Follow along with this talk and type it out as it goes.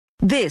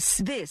This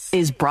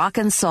is Brock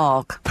and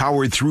Salk.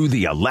 Powered through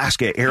the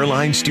Alaska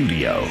Airlines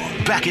studio.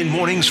 Back in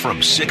mornings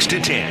from 6 to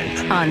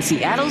 10. On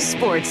Seattle's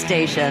sports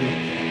station.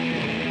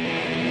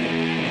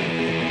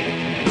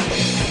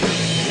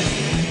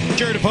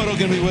 Jared Dipoto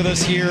going to be with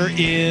us here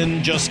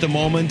in just a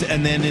moment.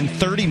 And then in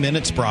 30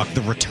 minutes, Brock,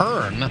 the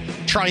return,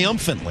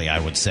 triumphantly, I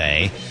would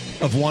say,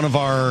 of one of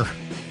our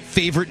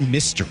favorite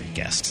mystery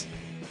guests.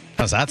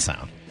 How's that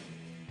sound?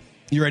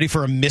 You ready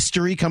for a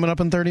mystery coming up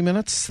in 30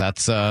 minutes?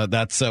 That's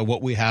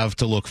what we have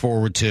to look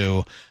forward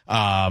to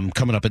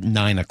coming up at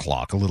 9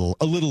 o'clock. A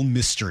little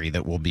mystery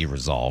that will be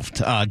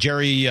resolved.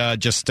 Jerry,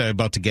 just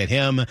about to get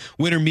him.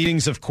 Winter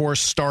meetings, of course,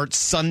 start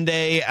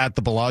Sunday at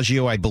the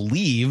Bellagio, I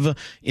believe,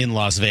 in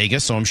Las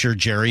Vegas. So I'm sure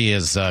Jerry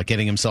is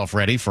getting himself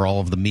ready for all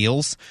of the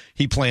meals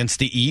he plans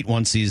to eat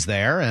once he's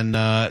there. And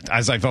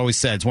as I've always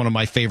said, it's one of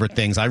my favorite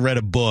things. I read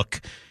a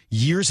book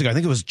years ago. I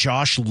think it was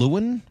Josh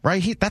Lewin,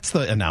 right? That's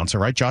the announcer,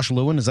 right? Josh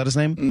Lewin, is that his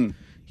name? Mm.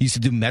 He used to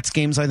do Mets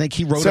games, I think.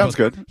 He wrote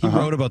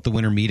about the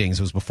winter meetings.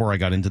 It was before I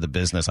got into the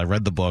business. I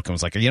read the book and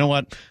was like, you know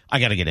what? I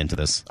got to get into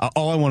this.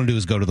 All I want to do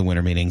is go to the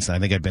winter meetings. I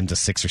think I've been to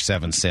 6 or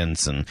 7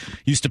 since, and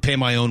used to pay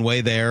my own way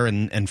there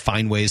and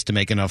find ways to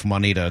make enough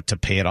money to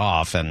pay it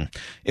off. And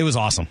it was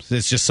awesome.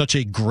 It's just such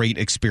a great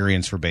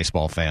experience for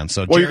baseball fans.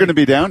 So, well, Jerry, you're going to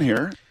be down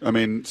here. I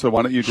mean, so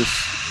why don't you just...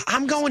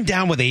 I'm going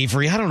down with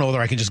Avery. I don't know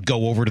whether I can just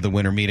go over to the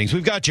winter meetings.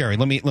 We've got Jerry.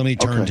 Let me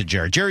turn to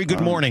Jerry. Jerry,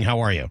 good morning. How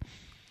are you?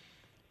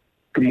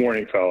 Good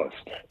morning, fellas.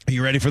 Are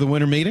you ready for the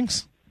winter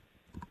meetings?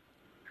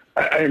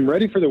 I am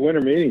ready for the winter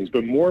meetings,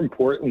 but more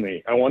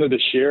importantly, I wanted to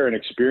share an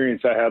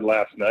experience I had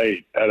last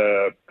night at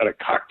a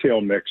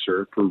cocktail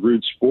mixer for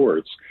Root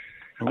Sports.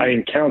 Oh. I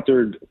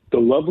encountered the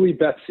lovely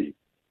Betsy,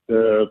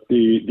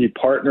 the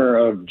partner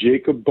of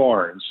Jacob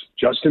Barnes,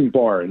 Justin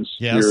Barnes,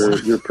 yes.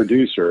 your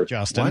producer.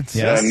 Justin, what?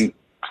 Yes. And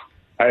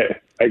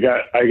I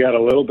got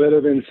a little bit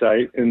of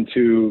insight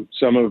into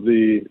some of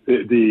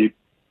the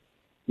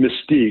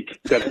mystique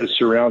that has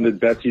surrounded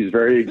Betsy's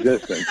very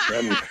existence,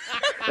 and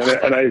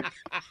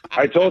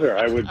I told her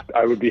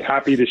I would be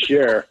happy to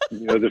share,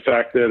 the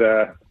fact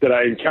that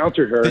I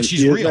encountered her, and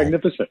she is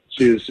magnificent.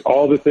 She is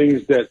all the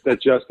things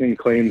that Justin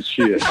claims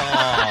she is. Oh,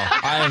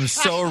 I am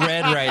so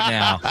red right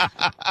now.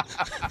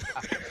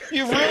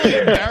 You've really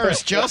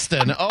embarrassed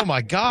Justin. Oh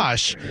my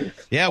gosh.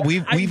 Yeah,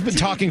 we've been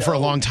talking for a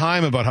long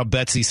time about how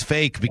Betsy's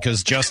fake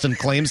because Justin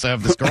claims to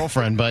have this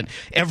girlfriend, but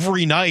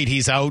every night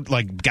he's out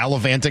like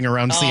gallivanting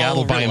around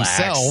Seattle by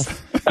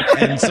himself.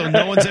 And so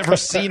no one's ever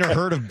seen or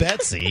heard of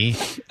Betsy.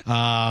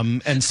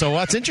 And so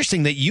it's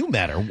interesting that you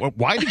met her.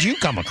 Why did you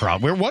come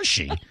across? Where was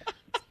she?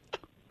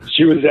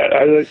 She was at,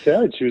 as I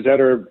said, she was at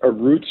a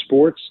Root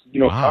Sports,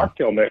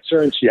 cocktail mixer,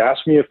 and she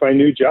asked me if I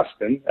knew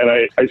Justin, and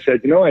I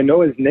said, I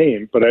know his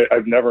name, but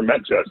I've never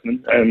met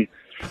Justin, and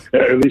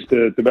at least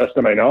to the best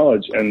of my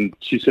knowledge. And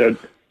she said,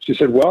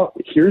 well,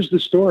 here's the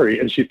story,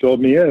 and she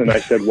filled me in, and I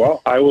said,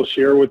 well, I will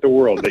share with the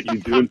world that you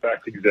do in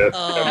fact exist,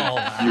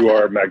 and you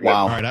are magnificent.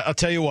 Wow. All right, I'll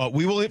tell you what.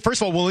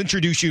 First of all, we'll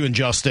introduce you and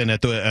Justin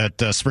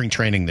at spring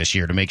training this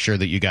year to make sure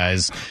that you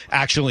guys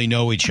actually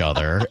know each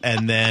other,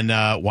 and then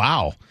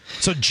wow.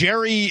 So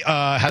Jerry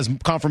has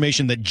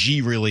confirmation that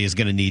G really is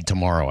going to need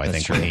tomorrow, I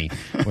think,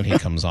 when he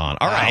comes on.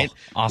 All right.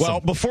 Awesome. Well,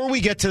 before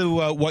we get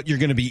to what you're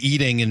going to be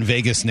eating in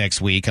Vegas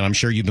next week, and I'm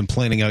sure you've been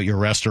planning out your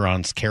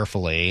restaurants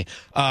carefully,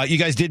 you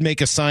guys did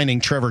make a signing,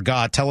 Trevor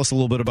Gott. Tell us a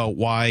little bit about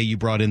why you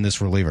brought in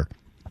this reliever.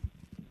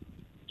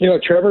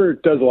 Trevor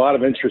does a lot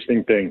of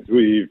interesting things.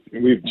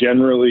 We've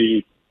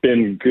generally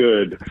been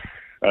good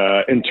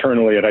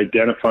internally at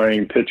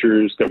identifying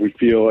pitchers that we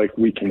feel like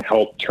we can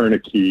help turn a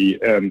key,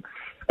 and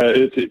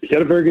he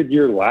had a very good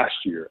year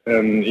last year,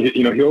 and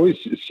he always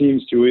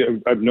seems to.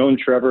 I've known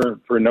Trevor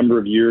for a number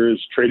of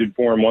years, traded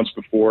for him once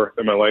before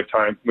in my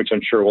lifetime, which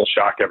I'm sure will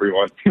shock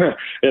everyone.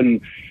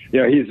 And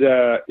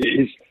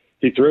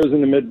he throws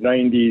in the mid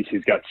 90s.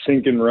 He's got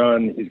sink and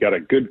run. He's got a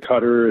good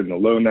cutter in the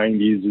low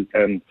 90s,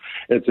 and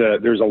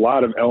there's a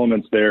lot of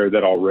elements there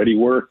that already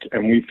work,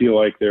 and we feel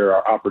like there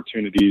are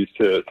opportunities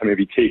to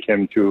maybe take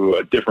him to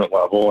a different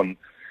level, and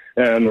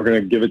we're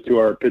going to give it to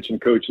our pitching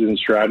coaches and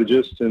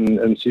strategists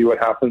and see what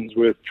happens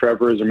with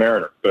Trevor as a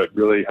Mariner. But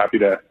really happy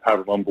to have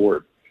him on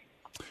board.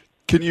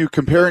 Can you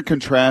compare and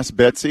contrast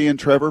Betsy and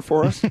Trevor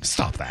for us?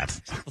 Stop that.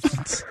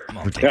 That's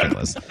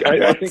ridiculous.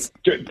 Yeah, I think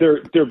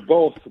they're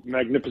both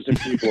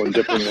magnificent people in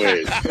different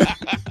ways.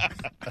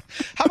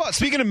 How about,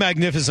 speaking of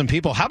magnificent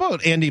people, how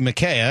about Andy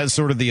McKay? As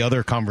sort of the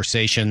other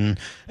conversation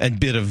and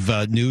bit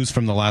of news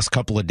from the last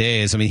couple of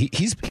days. I mean,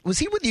 was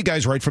he with you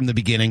guys right from the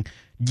beginning?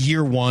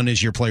 Year one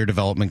as your player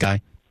development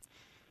guy?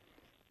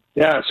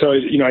 Yeah, so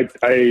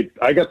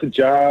I got the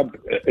job.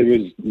 It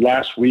was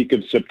last week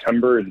of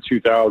September in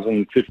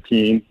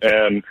 2015,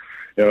 and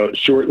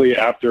shortly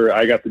after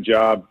I got the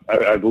job,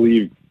 I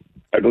believe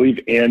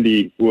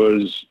Andy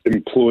was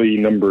employee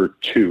number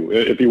 2.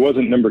 If he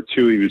wasn't number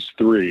 2, he was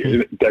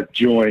 3. That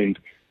joined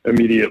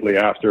immediately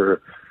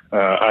after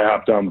I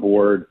hopped on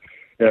board.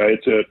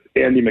 It's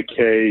Andy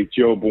McKay,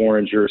 Joe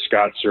Boringer,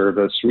 Scott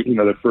Service.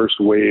 The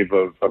first wave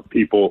of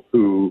people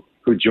who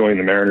joined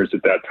the Mariners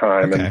at that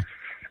time, okay.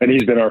 and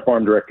he's been our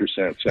farm director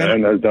since,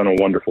 and has done a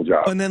wonderful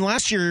job. And then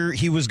last year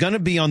he was going to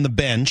be on the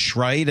bench,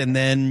 right? And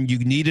then you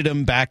needed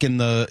him back in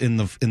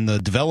the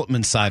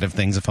development side of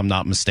things, if I'm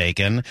not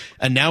mistaken.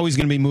 And now he's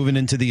going to be moving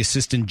into the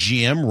assistant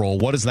GM role.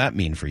 What does that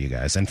mean for you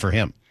guys and for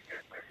him?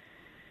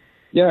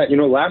 Yeah,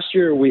 last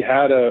year we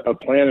had a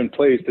plan in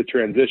place to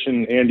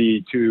transition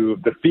Andy to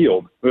the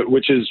field,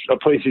 which is a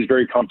place he's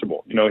very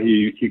comfortable.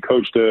 He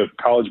coached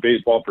college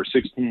baseball for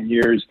 16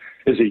 years,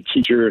 is a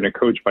teacher and a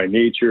coach by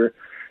nature.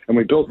 And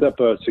we built up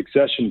a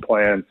succession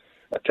plan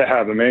to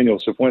have Emmanuel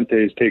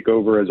Cifuentes take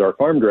over as our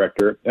farm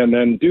director. And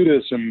then due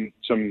to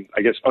some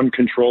I guess,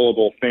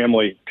 uncontrollable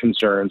family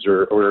concerns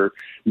or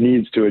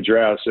needs to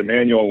address,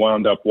 Emmanuel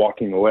wound up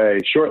walking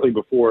away shortly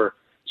before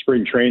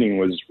spring training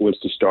was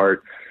to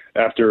start,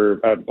 after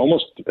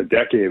almost a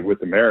decade with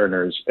the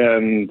Mariners.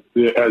 And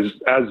as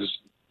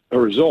a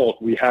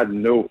result, we had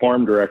no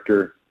farm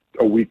director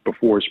a week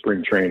before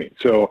spring training.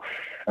 So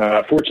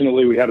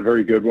fortunately, we had a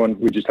very good one.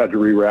 We just had to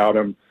reroute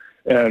him.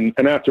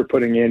 And after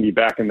putting Andy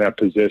back in that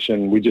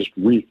position, we just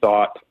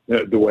rethought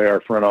the way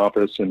our front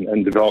office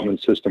and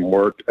development system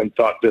worked and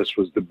thought this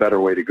was the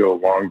better way to go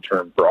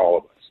long-term for all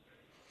of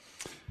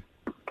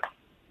us.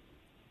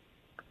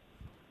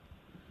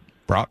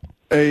 Brock?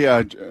 Hey,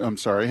 I'm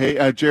sorry.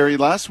 Hey, Jerry,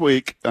 last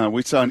week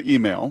we saw an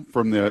email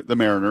from the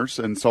Mariners,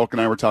 and Salk and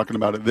I were talking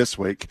about it this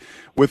week,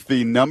 with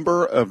the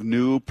number of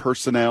new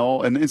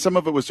personnel, and some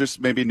of it was just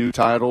maybe new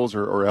titles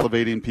or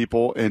elevating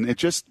people, and it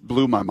just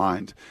blew my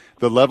mind.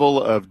 The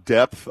level of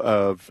depth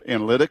of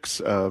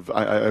analytics,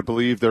 I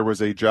believe there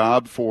was a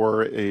job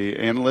for a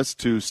analyst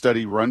to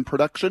study run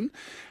production.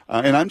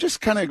 And I'm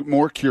just kind of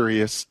more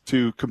curious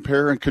to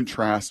compare and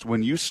contrast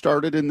when you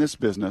started in this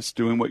business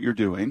doing what you're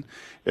doing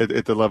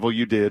at the level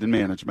you did in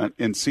management,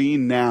 and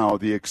seeing now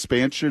the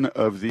expansion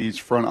of these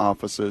front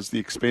offices, the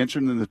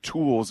expansion in the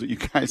tools that you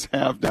guys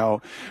have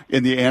now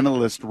in the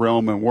analyst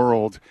realm and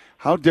world.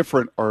 How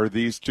different are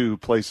these two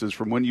places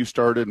from when you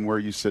started and where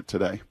you sit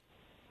today?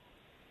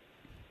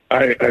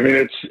 I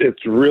mean,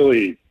 it's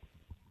really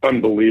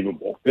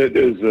unbelievable. It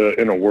is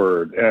in a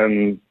word.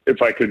 And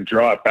if I could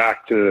draw it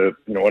back to,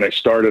 when I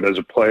started as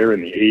a player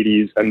in the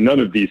 80s, and none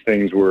of these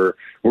things were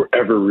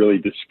ever really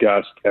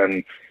discussed,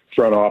 and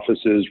front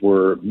offices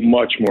were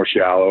much more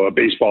shallow. A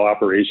baseball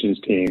operations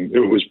team, it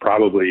was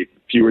probably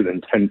fewer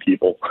than 10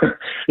 people.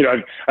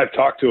 I've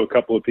talked to a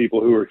couple of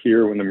people who were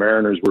here when the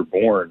Mariners were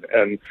born,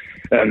 and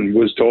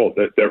was told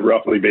that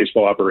roughly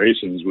baseball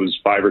operations was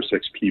 5 or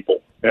 6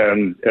 people.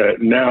 And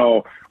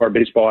now our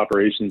baseball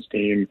operations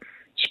team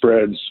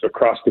spreads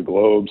across the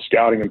globe,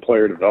 scouting and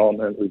player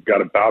development. We've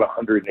got about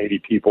 180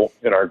 people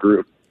in our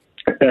group.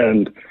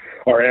 And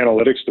our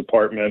analytics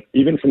department,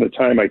 even from the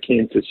time I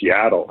came to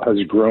Seattle,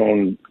 has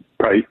grown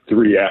by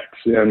 3x.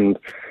 And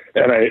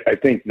I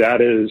think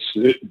that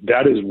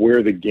is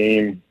where the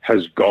game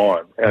has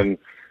gone. And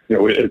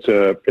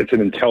it's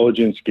an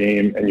intelligence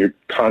game, and you're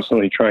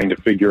constantly trying to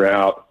figure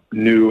out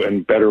new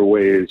and better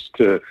ways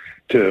to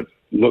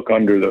look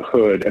under the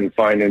hood and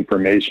find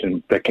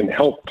information that can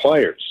help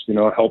players,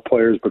 help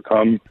players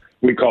become,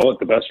 we call it,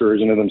 the best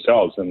version of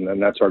themselves. And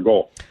that's our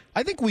goal.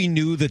 I think we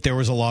knew that there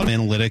was a lot of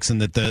analytics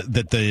and that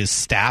the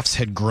staffs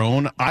had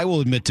grown. I will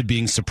admit to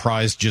being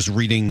surprised just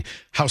reading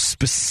how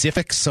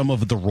specific some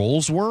of the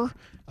roles were.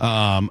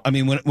 I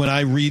mean, when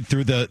I read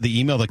through the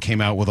email that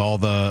came out with all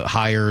the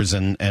hires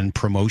and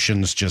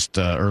promotions just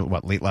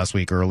late last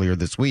week, earlier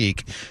this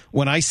week,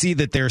 when I see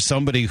that there's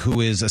somebody who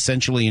is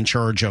essentially in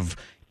charge of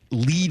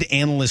lead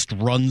analyst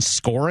run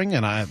scoring,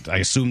 and I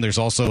assume there's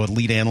also a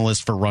lead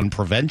analyst for run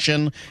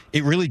prevention,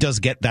 it really does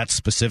get that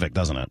specific,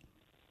 doesn't it?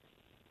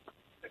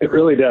 It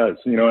really does,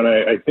 and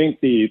I think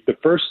the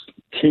first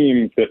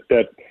team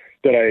that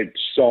I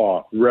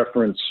saw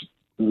reference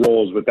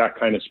roles with that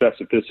kind of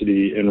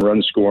specificity in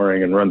run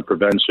scoring and run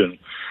prevention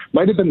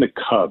might have been the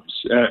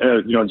Cubs,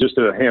 just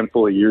a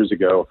handful of years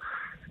ago.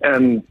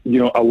 And,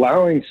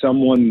 allowing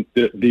someone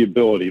the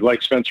ability,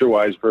 like Spencer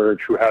Weisberg,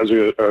 who has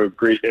a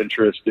great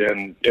interest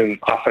in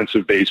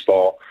offensive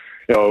baseball.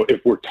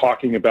 If we're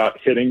talking about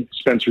hitting,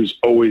 Spencer's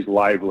always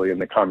lively in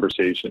the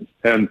conversation,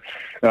 and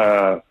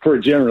for a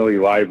generally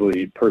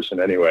lively person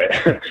anyway.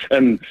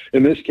 And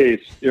in this case,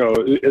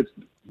 it's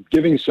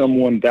giving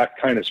someone that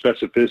kind of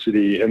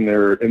specificity in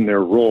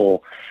their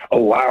role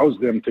allows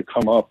them to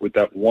come up with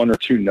that one or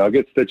two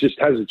nuggets that just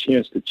has a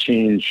chance to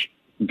change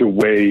the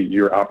way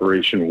your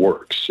operation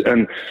works.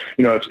 And,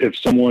 if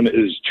someone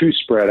is too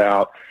spread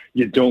out,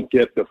 you don't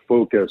get the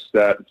focus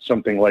that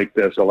something like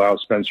this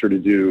allows Spencer to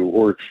do.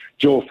 Or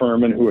Joel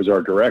Furman, who is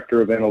our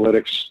director of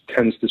analytics,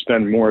 tends to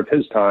spend more of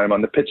his time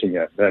on the pitching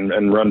end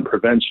and run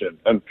prevention.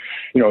 And,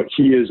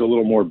 he is a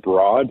little more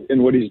broad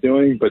in what he's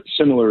doing, but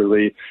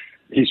similarly,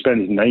 he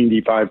spends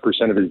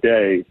 95% of his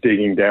day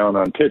digging down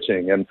on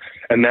pitching.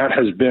 And that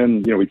has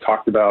been, we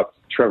talked about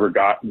Trevor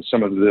Gott and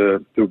some of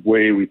the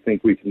way we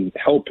think we can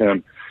help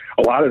him.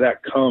 A lot of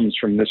that comes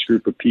from this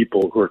group of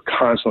people who are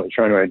constantly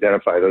trying to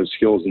identify those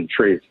skills and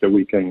traits that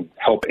we can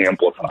help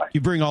amplify.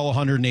 You bring all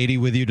 180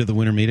 with you to the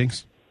winter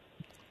meetings?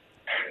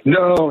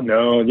 No.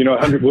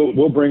 100.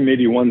 We'll bring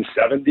maybe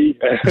 170.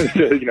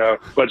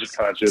 Budget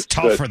conscious. It's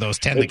tough for those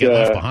 10 to get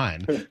left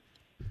behind.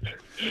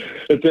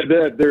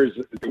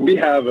 We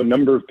have a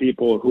number of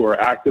people who are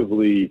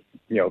actively,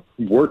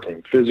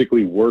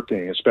 physically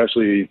working,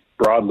 especially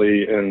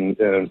broadly and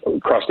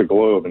across the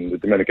globe in the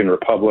Dominican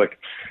Republic,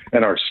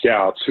 and our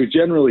scouts who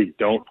generally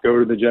don't go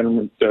to the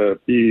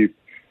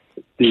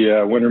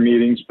winter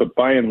meetings, but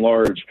by and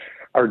large,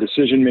 our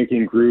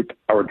decision-making group,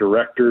 our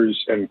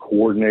directors and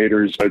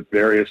coordinators at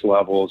various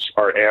levels,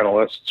 our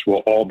analysts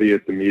will all be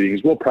at the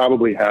meetings. We'll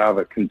probably have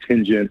a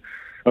contingent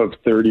of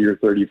 30 or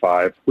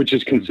 35, which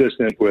is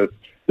consistent with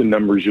the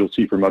numbers you'll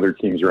see from other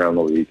teams around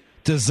the league.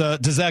 Does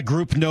that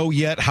group know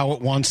yet how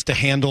it wants to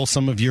handle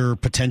some of your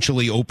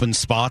potentially open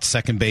spots?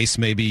 Second base,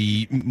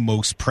 maybe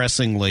most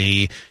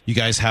pressingly. You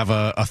guys have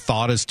a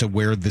thought as to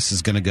where this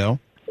is going to go?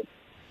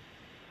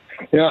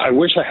 I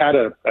wish I had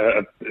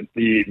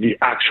the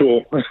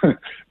actual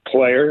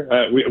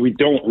player. We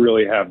don't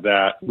really have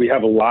that. We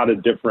have a lot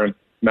of different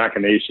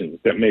machinations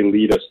that may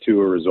lead us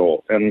to a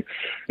result. And,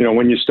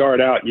 when you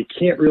start out, you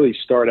can't really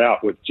start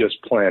out with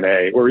just plan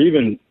A or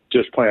even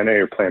just plan A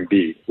or plan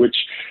B, which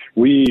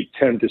we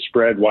tend to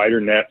spread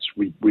wider nets.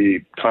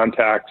 We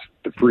contact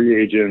the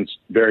free agents,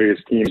 various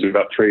teams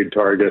about trade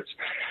targets,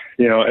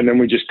 and then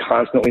we just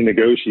constantly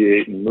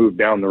negotiate and move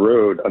down the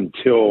road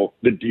until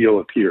the deal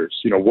appears.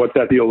 What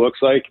that deal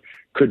looks like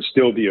could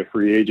still be a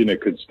free agent.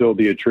 It could still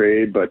be a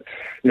trade. But,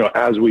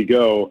 as we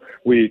go,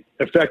 we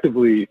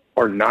effectively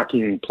are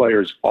knocking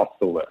players off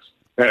the list.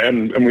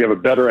 And we have a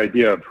better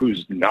idea of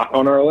who's not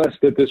on our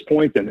list at this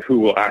point than who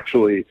will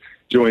actually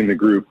join the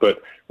group.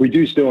 But we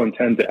do still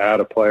intend to add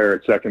a player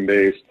at second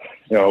base,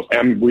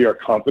 and we are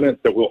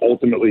confident that we'll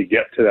ultimately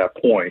get to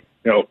that point.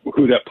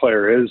 Who that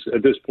player is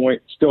at this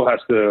point still has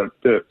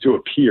to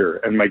appear.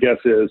 And my guess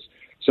is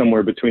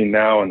somewhere between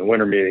now and the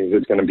winter meetings,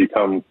 it's going to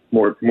become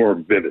more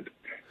vivid.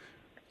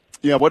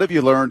 Yeah, what have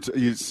you learned?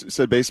 You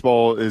said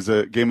baseball is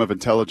a game of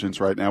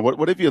intelligence right now.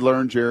 What have you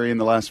learned, Jerry, in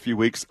the last few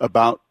weeks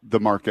about the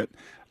market,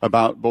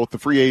 about both the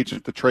free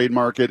agent, the trade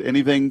market,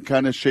 anything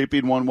kind of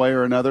shaping one way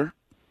or another?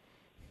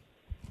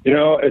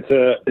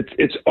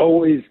 It's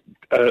always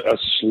a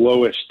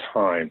slowish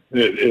time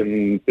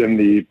in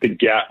the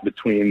gap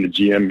between the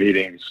GM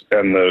meetings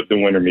and the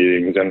winter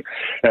meetings. And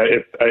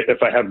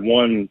if I had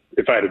 $1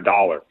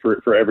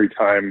 for every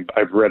time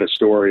I've read a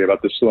story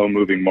about the slow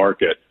moving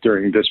market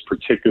during this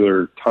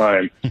particular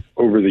time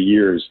over the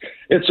years,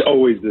 it's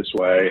always this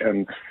way.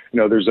 And,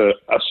 there's a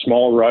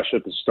small rush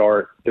at the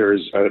start.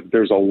 There's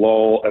a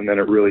lull, and then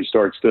it really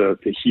starts to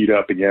heat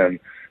up again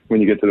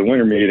when you get to the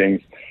winter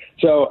meetings.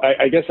 So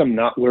I guess I'm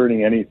not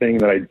learning anything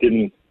that I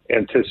didn't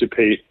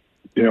anticipate,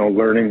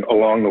 learning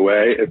along the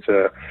way.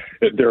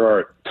 There are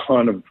a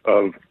ton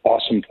of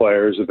awesome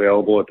players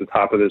available at the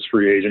top of this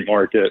free agent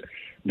market.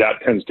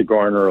 That tends to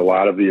garner a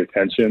lot of the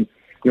attention.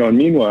 And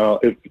meanwhile,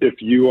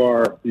 if you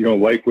are,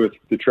 like with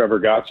the Trevor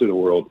Gotts of the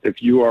world,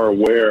 if you are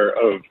aware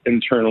of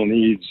internal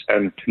needs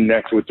and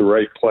connect with the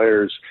right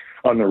players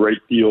on the right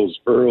deals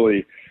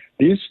early,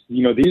 these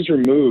are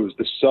moves,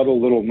 the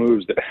subtle little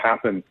moves that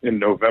happen in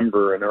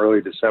November and early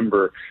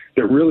December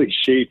that really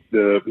shape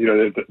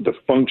the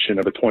function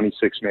of a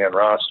 26-man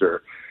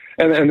roster.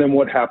 And then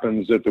what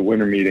happens at the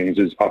winter meetings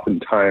is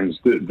oftentimes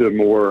the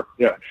more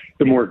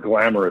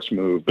glamorous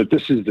move. But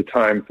this is the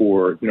time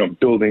for,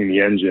 building the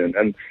engine.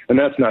 And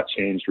that's not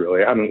changed,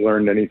 really. I haven't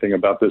learned anything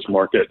about this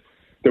market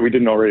that we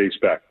didn't already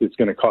expect. It's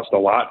going to cost a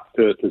lot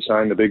to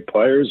sign the big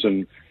players.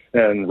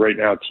 And right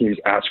now, teams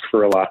ask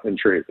for a lot in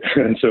trade.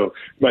 And so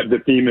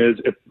the theme is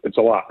it's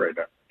a lot right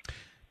now.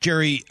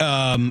 Jerry,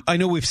 I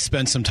know we've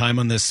spent some time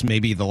on this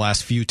maybe the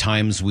last few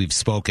times we've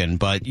spoken,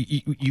 but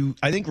you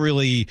I think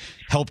really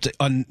helped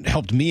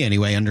me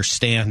anyway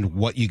understand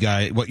what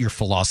your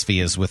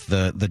philosophy is with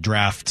the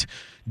draft,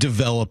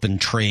 develop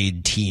and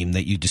trade team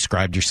that you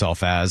described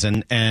yourself as.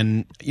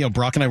 And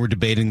Brock and I were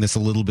debating this a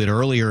little bit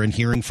earlier and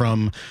hearing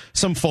from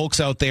some folks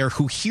out there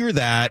who hear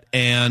that,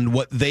 and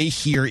what they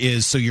hear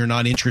is, so you're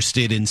not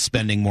interested in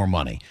spending more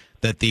money,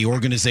 that the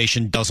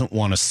organization doesn't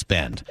want to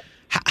spend.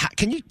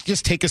 Can you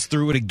just take us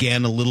through it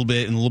again a little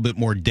bit in a little bit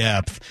more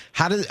depth?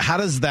 How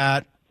does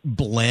that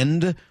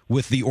blend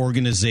with the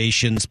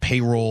organization's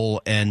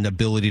payroll and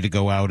ability to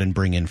go out and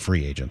bring in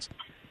free agents?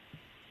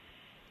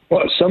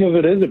 Well, some of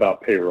it is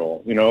about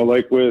payroll.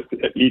 Like with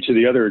each of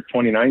the other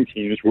 29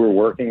 teams, we're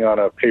working on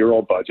a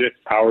payroll budget.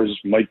 Ours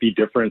might be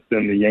different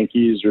than the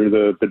Yankees or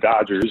the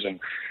Dodgers,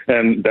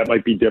 and that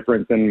might be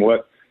different than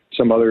what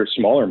some other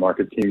smaller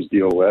market teams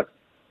deal with.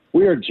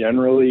 We are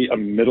generally a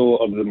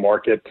middle of the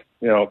market,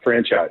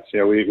 franchise.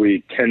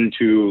 We tend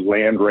to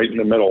land right in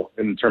the middle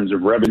in terms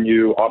of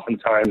revenue,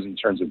 oftentimes in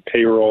terms of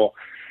payroll.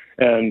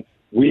 And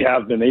we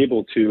have been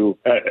able to,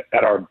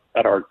 at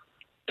our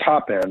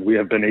top end, we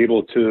have been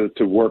able to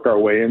work our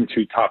way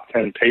into top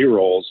 10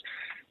 payrolls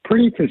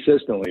pretty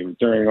consistently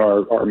during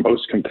our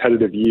most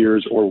competitive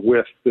years or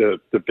with the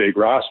big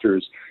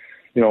rosters.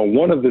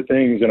 One of the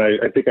things, and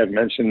I think I've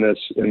mentioned this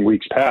in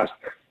weeks past,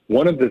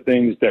 one of the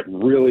things that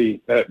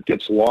really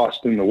gets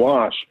lost in the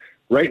wash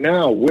right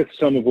now, with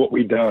some of what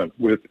we've done,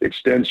 with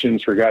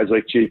extensions for guys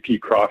like J.P.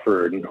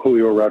 Crawford and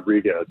Julio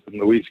Rodriguez and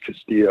Luis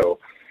Castillo,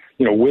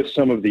 with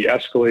some of the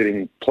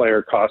escalating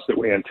player costs that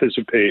we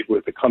anticipate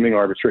with the coming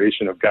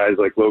arbitration of guys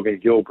like Logan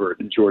Gilbert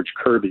and George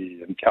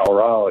Kirby and Cal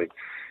Raleigh,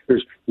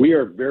 we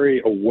are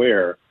very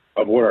aware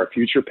of what our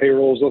future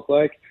payrolls look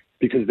like,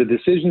 because the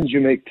decisions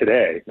you make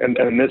today,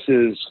 and this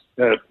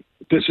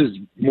is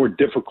more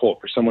difficult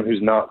for someone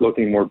who's not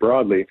looking more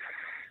broadly.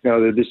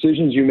 The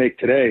decisions you make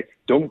today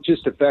don't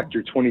just affect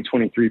your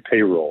 2023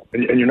 payroll,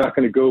 and you're not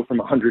going to go from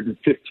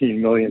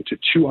 115 million to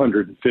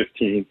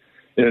 215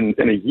 in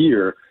a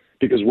year,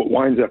 because what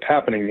winds up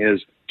happening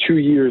is 2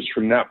 years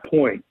from that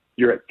point,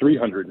 you're at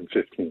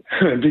 315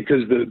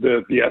 because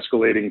the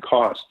escalating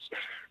costs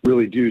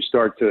really do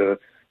start to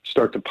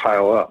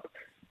pile up.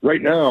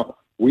 Right now,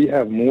 we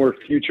have more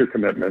future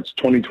commitments,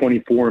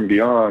 2024 and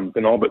beyond,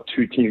 than all but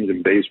 2 teams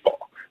in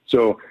baseball.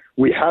 So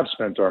we have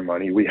spent our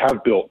money. We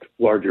have built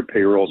larger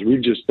payrolls.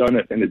 We've just done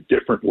it in a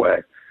different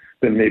way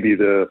than maybe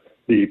the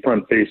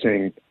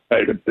front-facing,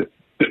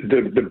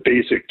 the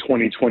basic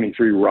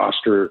 2023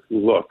 roster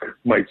look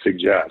might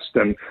suggest.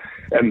 And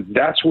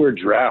that's where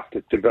draft,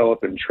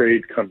 develop, and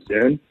trade comes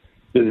in,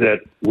 is that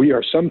we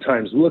are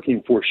sometimes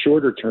looking for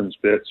shorter-term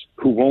fits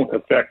who won't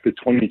affect the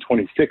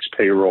 2026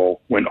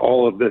 payroll when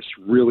all of this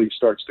really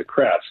starts to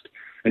crest,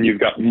 and you've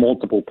got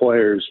multiple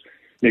players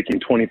making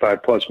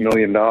 $25+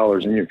 million,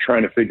 and you're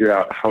trying to figure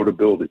out how to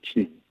build a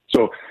team.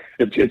 So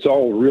it's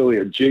all really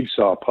a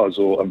jigsaw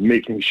puzzle of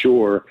making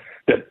sure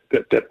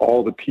that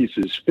all the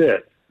pieces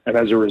fit. And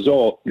as a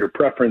result, your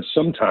preference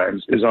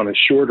sometimes is on a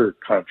shorter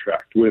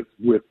contract with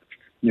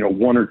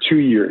 1 or 2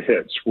 year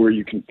hits where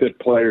you can fit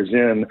players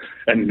in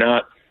and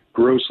not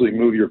grossly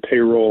move your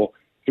payroll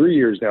 3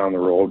 years down the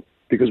road,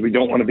 because we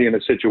don't want to be in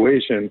a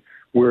situation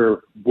where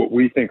what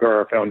we think are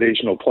our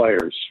foundational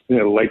players,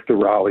 like the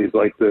Raleighs,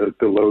 like the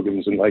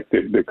Logans, and like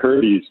the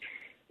Kirbys,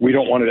 we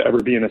don't want to ever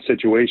be in a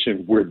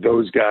situation where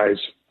those guys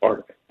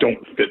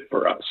don't fit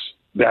for us.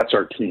 That's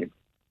our team.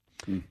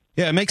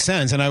 Yeah, it makes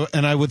sense, and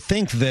I would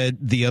think that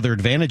the other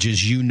advantage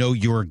is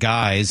your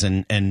guys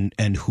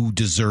and who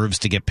deserves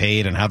to get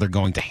paid and how they're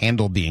going to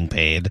handle being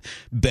paid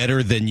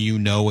better than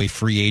a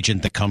free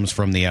agent that comes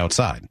from the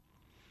outside.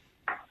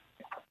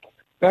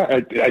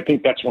 I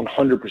think that's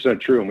 100%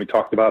 true, and we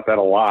talked about that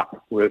a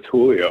lot with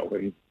Julio.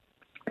 And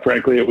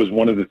frankly, it was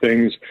one of the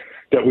things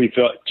that we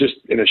felt just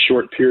in a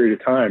short period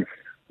of time.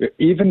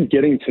 Even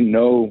getting to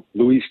know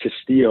Luis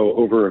Castillo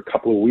over a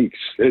couple of weeks,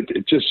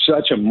 it's just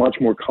such a much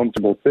more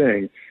comfortable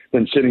thing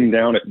than sitting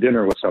down at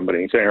dinner with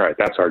somebody and saying, all right,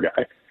 that's our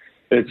guy.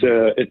 It's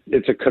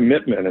a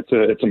commitment.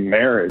 It's a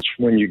marriage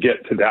when you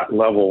get to that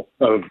level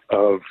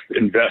of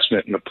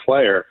investment in a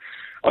player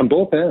on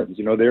both ends.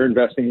 They're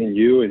investing in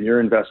you and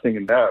you're investing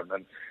in them.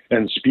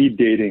 And speed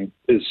dating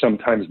is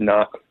sometimes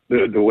not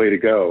the way to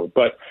go.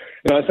 But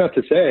that's not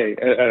to say,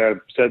 and I've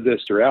said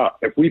this throughout,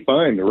 if we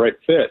find the right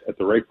fit at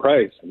the right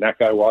price and that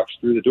guy walks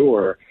through the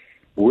door,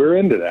 we're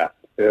into that.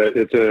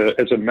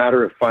 It's a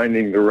matter of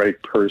finding the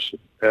right person.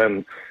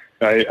 And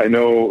I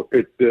know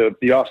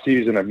the off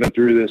season, I've been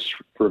through this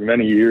for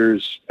many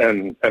years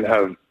and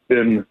have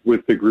been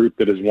with the group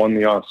that has won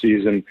the off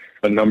season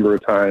a number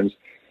of times.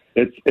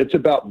 It's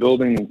about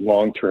building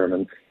long term,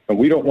 and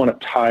we don't want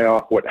to tie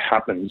off what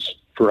happens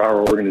for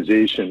our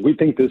organization. We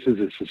think this is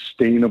a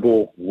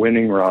sustainable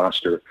winning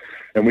roster,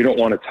 and we don't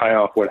want to tie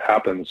off what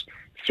happens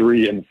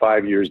 3 and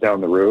 5 years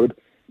down the road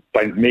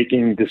by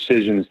making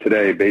decisions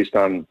today based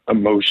on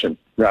emotion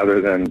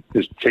rather than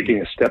just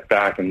taking a step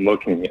back and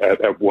looking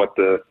at what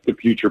the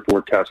future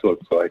forecast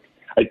looks like.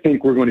 I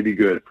think we're going to be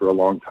good for a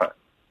long time,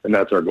 and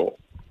that's our goal.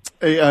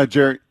 Hey,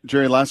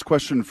 Jerry, last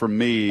question from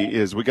me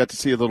is we got to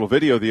see a little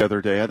video the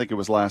other day, I think it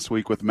was last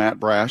week, with Matt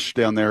Brash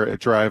down there at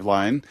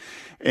Driveline.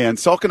 And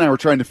Salk and I were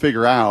trying to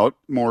figure out,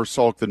 more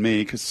Salk than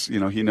me, because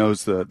he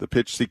knows the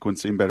pitch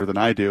sequencing better than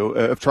I do,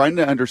 of trying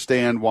to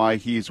understand why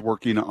he's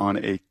working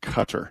on a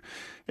cutter.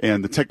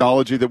 And the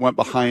technology that went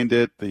behind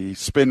it, the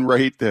spin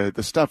rate, the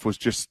stuff was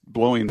just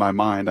blowing my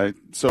mind. I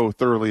so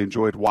thoroughly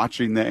enjoyed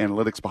watching the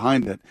analytics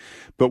behind it.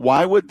 But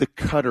why would the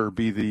cutter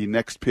be the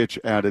next pitch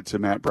added to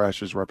Matt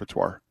Brash's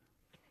repertoire?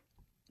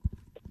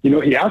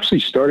 He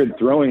actually started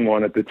throwing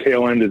one at the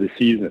tail end of the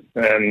season,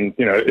 and,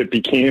 it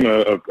became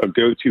a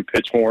go-to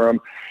pitch for him.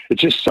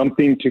 It's just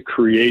something to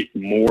create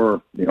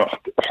more,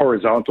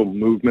 horizontal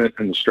movement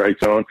in the strike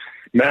zone.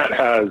 Matt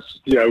has,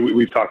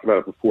 we've talked about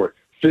it before,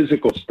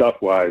 physical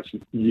stuff-wise,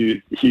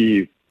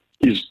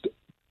 he's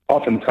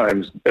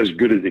oftentimes as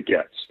good as it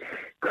gets.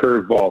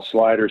 Curveball,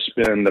 slider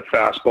spin, the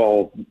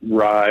fastball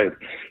ride.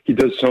 He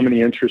does so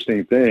many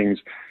interesting things.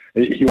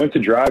 He went to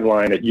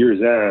Driveline at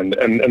year's end,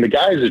 and the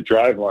guys at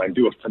Driveline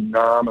do a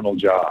phenomenal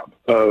job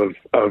of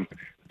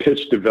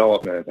pitch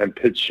development and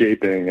pitch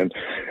shaping. And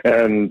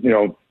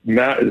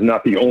Matt is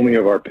not the only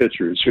of our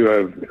pitchers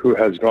who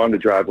has gone to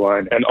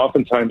Driveline, and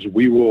oftentimes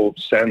we will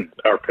send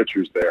our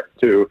pitchers there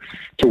to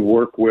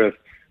work with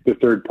the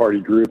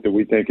third-party group that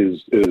we think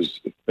is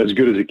as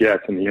good as it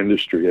gets in the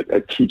industry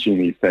at teaching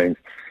these things.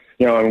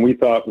 And we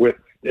thought with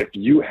if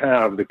you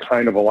have the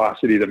kind of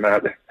velocity that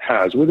Matt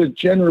has with a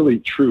generally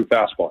true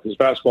fastball, his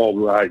fastball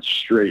rides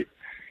straight.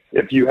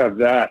 If you have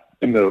that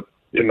in the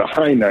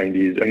high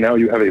 90s, and now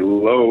you have a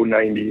low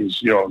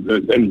 90s,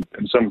 and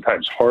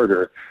sometimes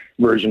harder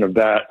version of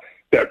that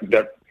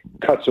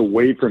cuts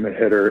away from a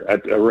hitter,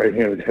 at a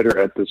right-handed hitter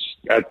at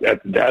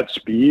that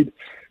speed,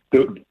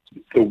 the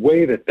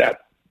way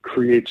that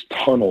creates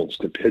tunnels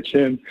to pitch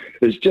in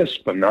is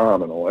just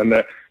phenomenal. And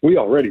that we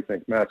already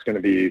think Matt's going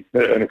to be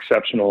an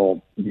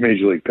exceptional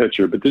major league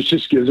pitcher, but this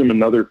just gives him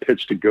another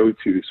pitch to go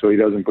to so he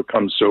doesn't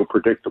become so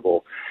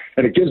predictable.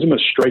 And it gives him a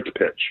strike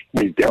pitch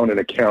when he's down in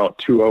a count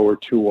 2-0 or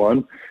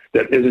 2-1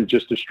 that isn't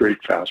just a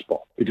straight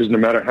fastball, because no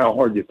matter how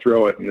hard you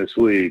throw it in this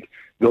league,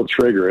 they'll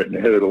trigger it and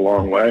hit it a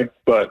long way.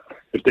 But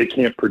if they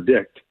can't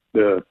predict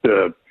the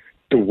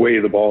way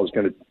the ball is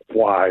going to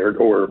fly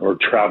or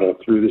travel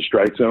through the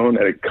strike zone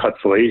and it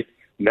cuts late,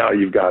 now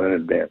you've got an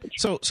advantage.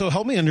 So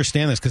help me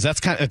understand this, because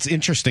it's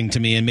interesting to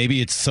me, and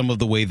maybe it's some of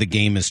the way the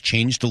game has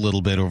changed a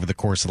little bit over the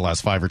course of the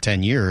last 5 or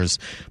 10 years.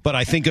 But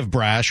I think of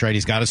Brash, right?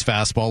 He's got his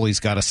fastball, he's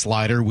got a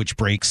slider which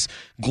breaks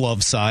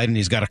glove side, and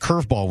he's got a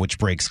curveball which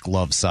breaks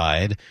glove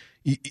side.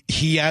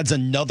 He adds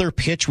another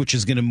pitch which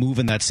is going to move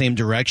in that same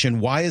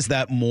direction. Why is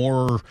that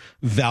more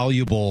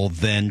valuable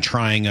than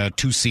trying a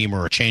two-seamer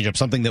or a changeup,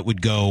 something that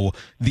would go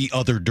the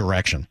other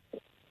direction?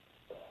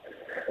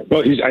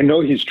 Well, I know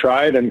he's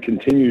tried and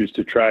continues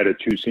to try the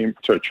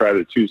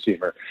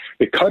two-seamer.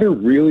 The cutter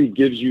really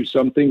gives you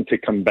something to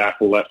combat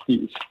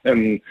lefties.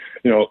 And,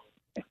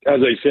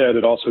 as I said,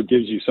 it also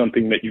gives you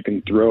something that you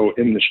can throw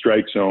in the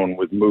strike zone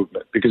with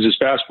movement, because his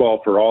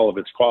fastball, for all of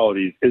its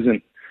qualities,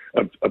 isn't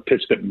a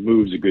pitch that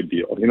moves a good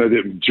deal.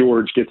 That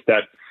George gets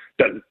that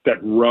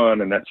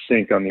run and that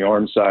sink on the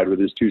arm side with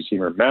his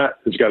two-seamer. Matt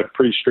has got a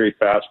pretty straight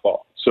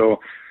fastball. So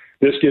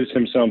this gives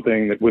him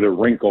something that, with a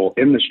wrinkle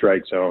in the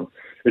strike zone,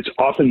 it's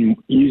often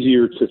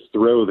easier to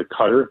throw the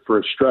cutter for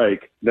a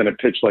strike than a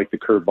pitch like the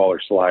curveball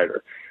or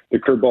slider. The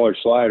curveball or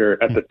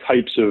slider, at the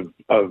types of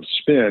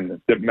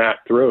spin that Matt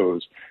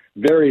throws,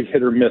 very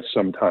hit or miss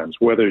sometimes,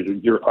 whether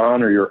you're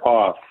on or you're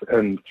off.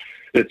 And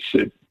it's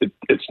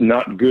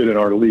not good in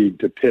our league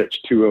to pitch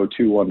 2-0,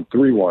 2-1,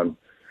 3-1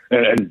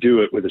 and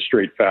do it with a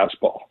straight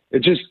fastball.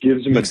 It just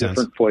gives him a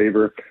different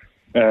flavor.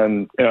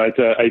 And it's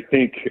I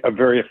think a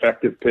very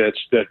effective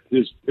pitch that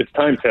it's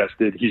time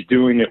tested. He's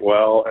doing it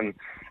well, and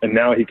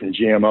now he can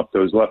jam up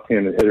those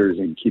left-handed hitters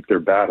and keep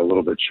their bat a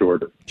little bit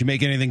shorter. Did you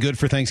make anything good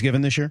for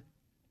Thanksgiving this year?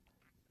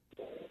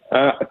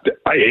 I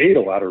ate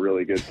a lot of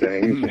really good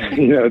things.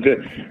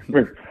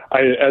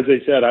 As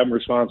I said, I'm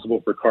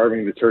responsible for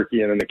carving the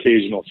turkey and an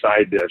occasional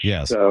side dish.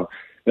 Yes. So,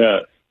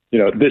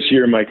 this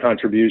year my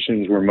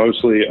contributions were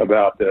mostly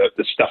about the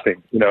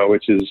stuffing,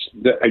 which is,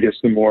 I guess,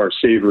 the more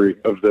savory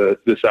of the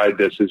side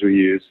dishes we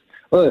use.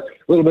 A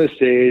little bit of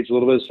sage, a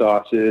little bit of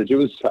sausage. It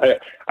was,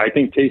 I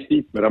think,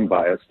 tasty, but I'm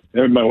biased.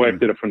 And my wife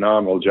did a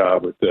phenomenal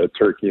job with the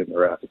turkey and the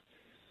wrap.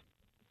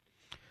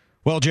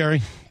 Well,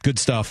 Jerry, good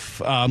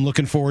stuff. I'm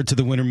looking forward to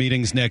the winter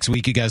meetings next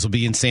week. You guys will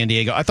be in San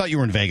Diego. I thought you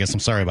were in Vegas.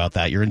 I'm sorry about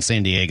that. You're in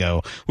San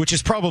Diego, which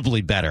is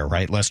probably better,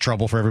 right? Less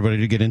trouble for everybody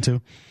to get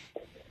into?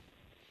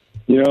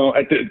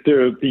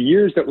 The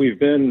years that we've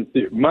been,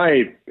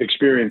 my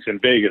experience in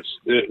Vegas,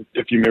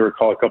 if you may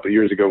recall a couple of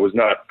years ago, was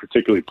not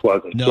particularly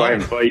pleasant. No. So I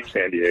invite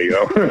San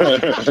Diego.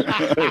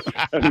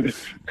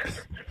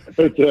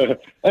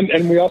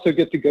 And we also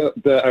get to go.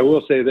 I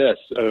will say this,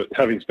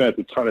 having spent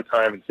a ton of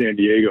time in San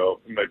Diego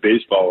in my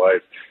baseball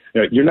life,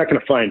 you're not going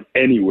to find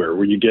anywhere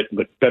where you get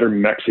better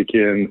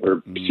Mexican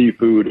or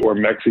seafood or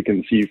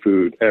Mexican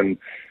seafood. And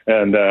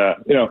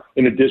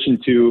in addition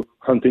to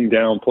hunting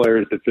down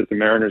players that fit the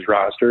Mariners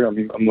roster,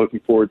 I'm looking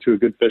forward to a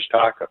good fish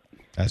taco.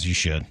 As you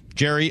should.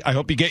 Jerry, I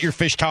hope you get your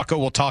fish taco.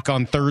 We'll talk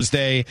on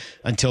Thursday.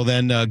 Until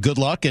then, good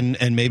luck, and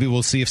maybe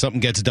we'll see if something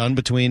gets done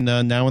between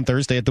now and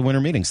Thursday at the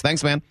winter meetings.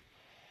 Thanks, man.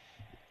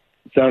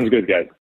 Sounds good, guys.